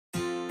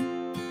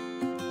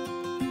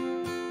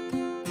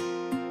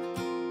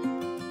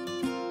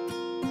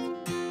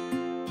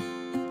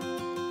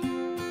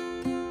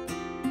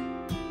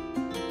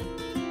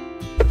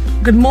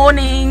Good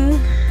morning.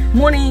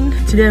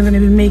 Today I'm going to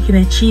be making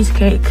a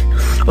cheesecake,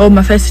 or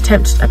my first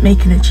attempt at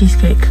making a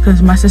cheesecake,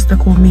 because my sister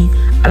called me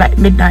at like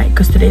midnight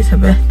because today's her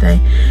birthday,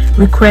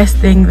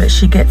 requesting that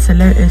she gets a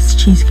Lotus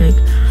cheesecake.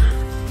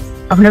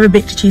 I've never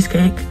baked a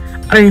cheesecake.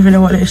 I don't even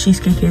know what Lotus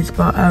cheesecake is,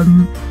 but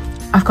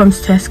I've come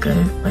to Tesco.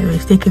 By the way,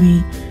 it's taken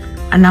me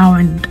an hour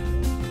and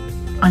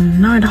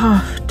a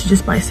half to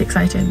just buy 6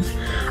 items.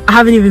 I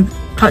haven't even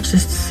touched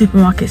this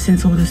supermarket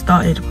since all this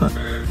started, but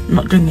I'm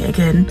not doing it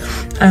again.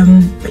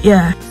 But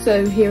yeah,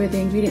 so here are the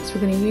ingredients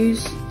we're going to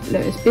use: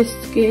 Lotus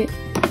biscuit,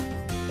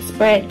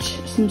 spread,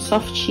 some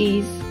soft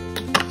cheese,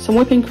 some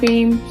whipping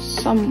cream,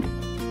 some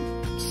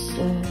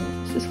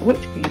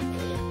whipped cream.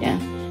 Yeah,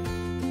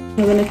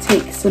 we're going to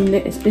take some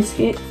Lotus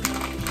biscuit.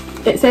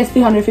 It says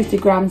 350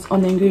 grams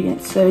on the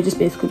ingredients, so we're just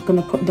basically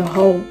going to put the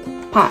whole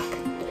pack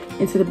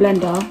into the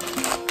blender,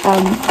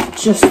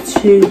 just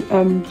to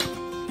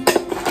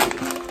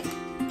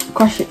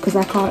crush it, because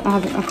I can't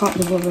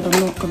be bothered. I'm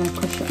not gonna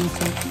crush it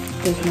myself.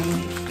 There's no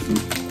way.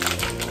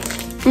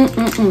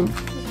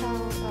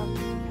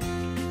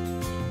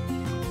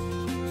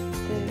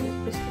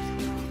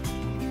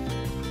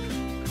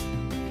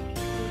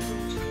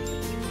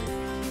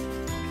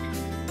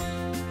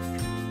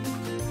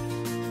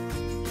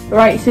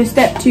 Right, so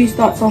step 2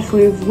 starts off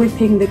with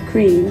whipping the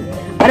cream.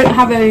 I don't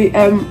have a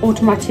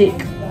automatic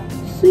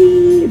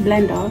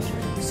blender,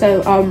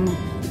 so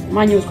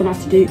manual's gonna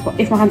have to do, but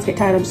if my hands get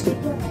tired, I'm just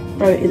gonna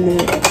throw it in the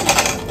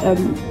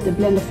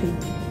blender thing.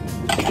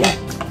 But yeah,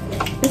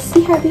 let's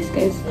see how this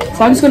goes.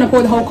 So I'm just gonna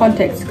pour the whole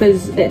contents,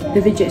 because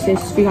the video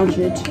says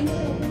 300. I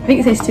think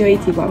it says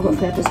 280, but I've got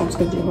flavor, so I'm just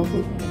gonna do the whole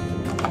thing.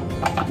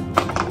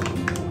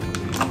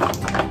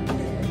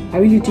 I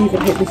really do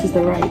even hope this is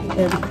the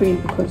right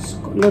cream, because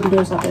Lord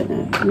knows I don't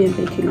know. Me and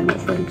baking are not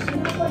friends.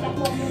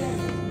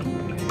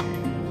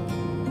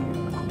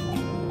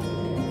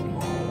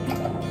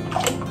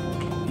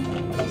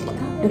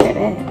 Look at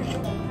that.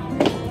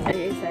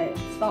 Okay, so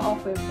start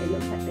off with, it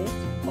looks like this,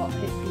 but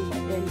hopefully by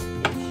then it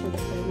should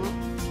firm up.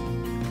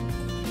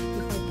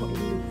 If I put it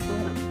in the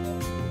front,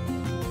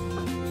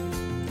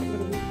 I'm going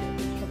to move it.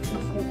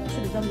 I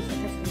should have done this at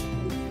tesco.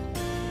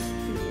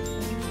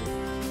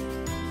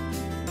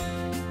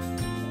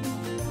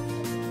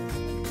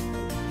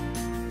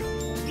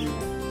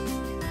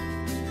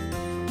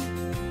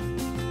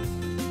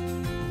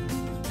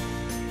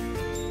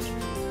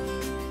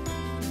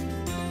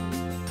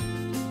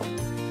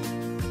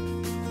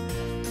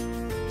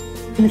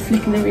 And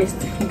flicking the wrist,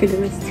 flicking the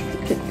wrist,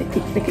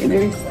 flicking the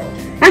wrist.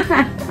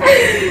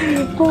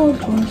 Oh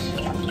gosh.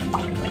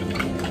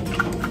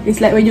 It's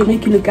like when you're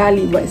making a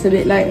gali, but it's a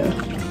bit lighter.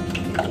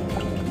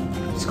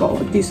 Just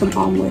gotta do some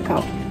arm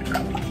workout. I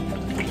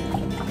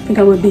think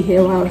I'm gonna be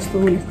here a while, it's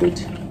still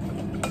lifted.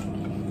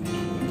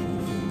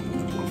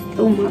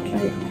 Oh my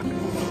god.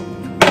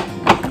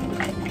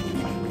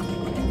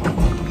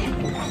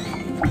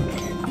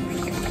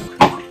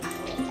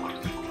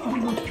 Oh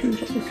my god,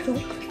 that's a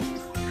shock.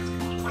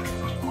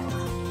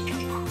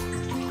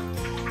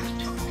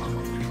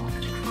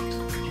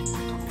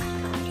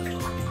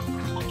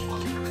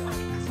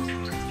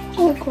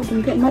 Oh god,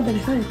 I'm getting mad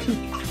anxiety.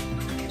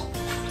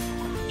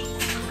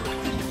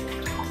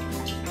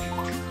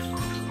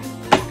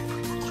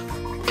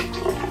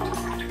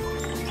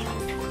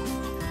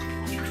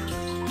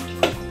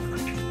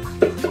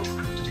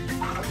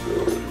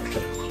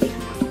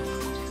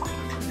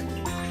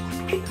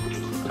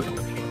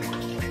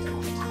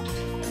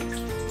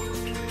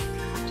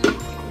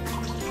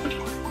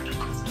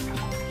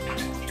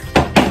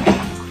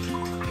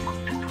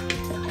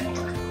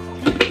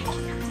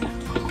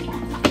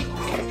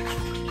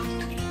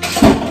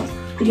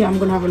 Yeah, I'm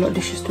gonna have a lot of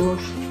dishes to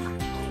wash.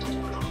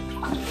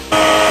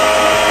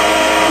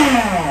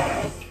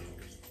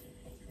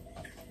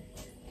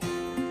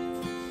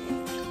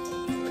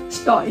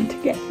 Starting to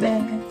get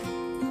there.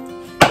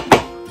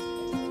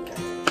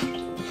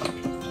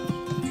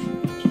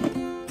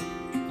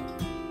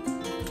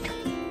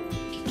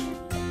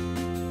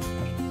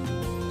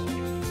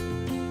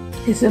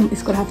 It's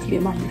gonna have to be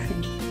a manual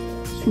thing.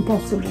 It's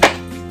impossible.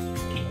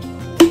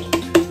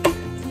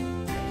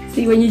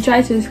 See, when you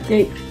try to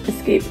escape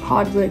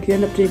hard work, you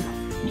end up doing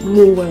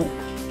more work.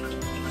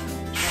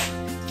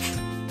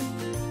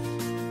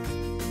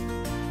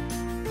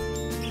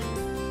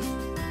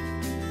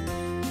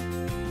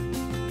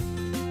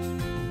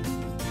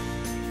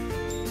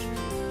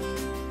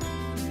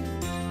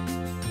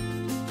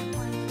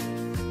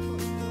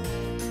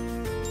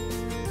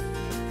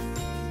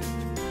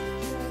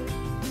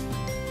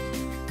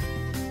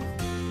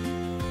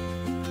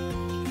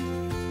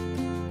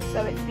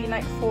 So it's been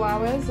like 4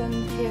 hours, and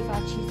here's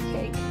our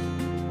cheesecake.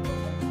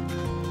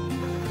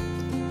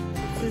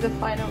 This is the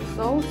final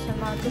result, and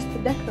now just to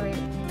decorate.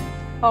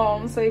 Oh,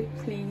 I'm so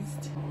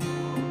pleased.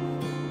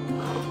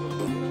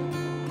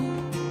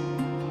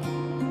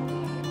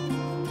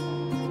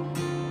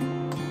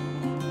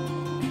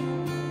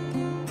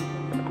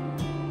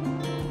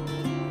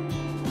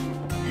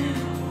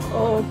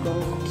 Oh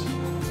god.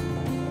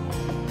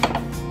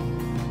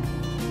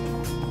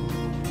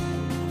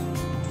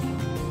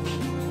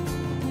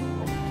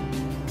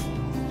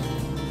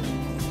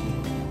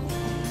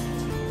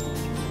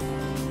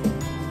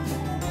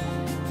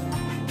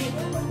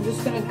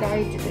 just gonna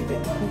guide you a bit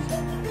because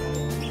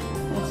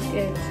I'm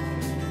scared.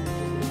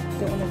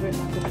 Don't want to ruin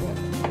my good work.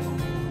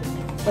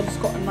 So I just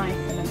got a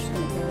knife and I'm just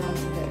gonna go around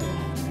with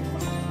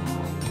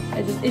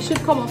it. It should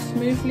come off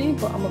smoothly,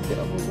 but I'm a bit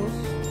of a wuss.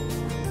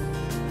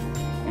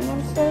 And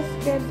I'm so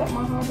scared that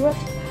my hard work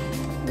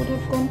would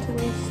have gone to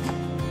waste.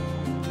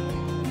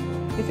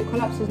 If it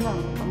collapses now,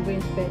 I'm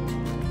going to bed.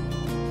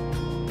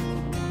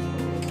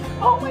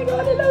 Oh my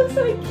god, it looks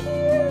so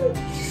cute!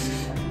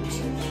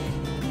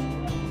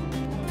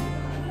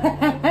 I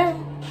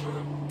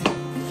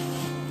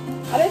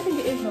don't think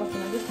it is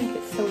nothing, I just think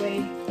it's the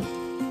way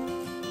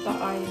that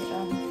I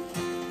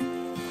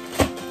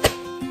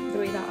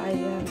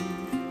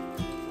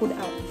pulled it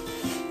out.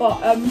 But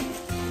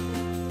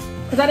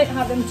because I didn't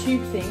have them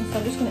tube things, so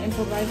I'm just gonna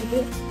improvise a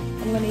bit.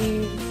 I'm gonna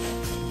use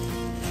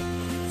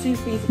 2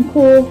 pieces of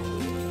core.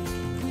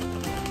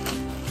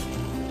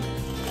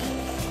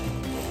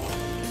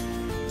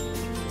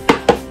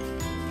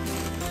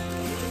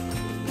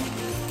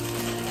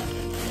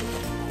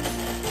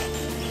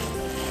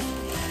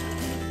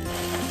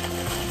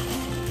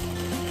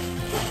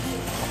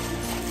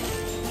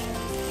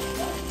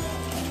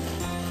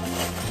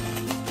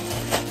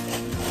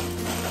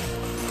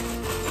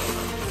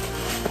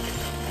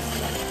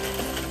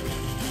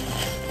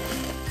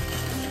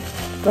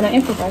 I'm gonna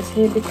improvise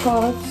here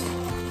because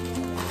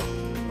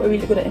we're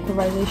really good at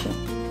improvisation.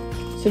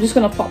 So I'm just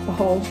gonna pop a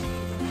hole.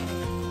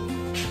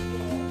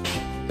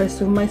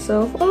 Rest with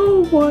myself.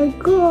 Oh my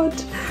god!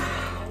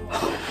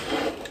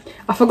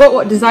 I forgot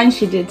what design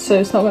she did, so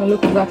it's not gonna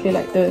look exactly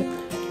like the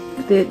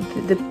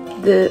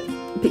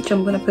picture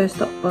I'm gonna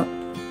post up, but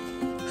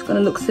it's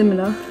gonna look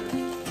similar.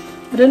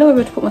 I don't know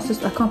where to put my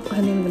sister. I can't put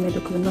her name in the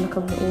middle because I'm gonna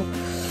cover it all.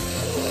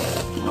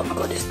 Oh my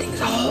god, this thing's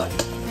hot.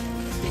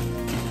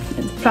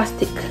 It's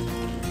plastic.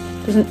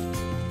 Doesn't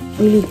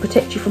really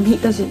protect you from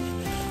heat, does it?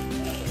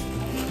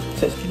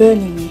 So it's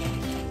burning me.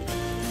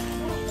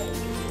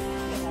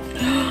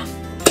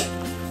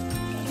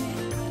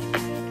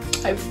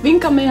 I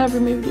think I may have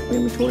removed it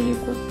prematurely,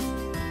 but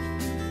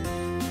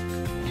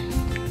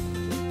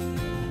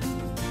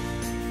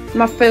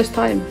my first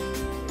time.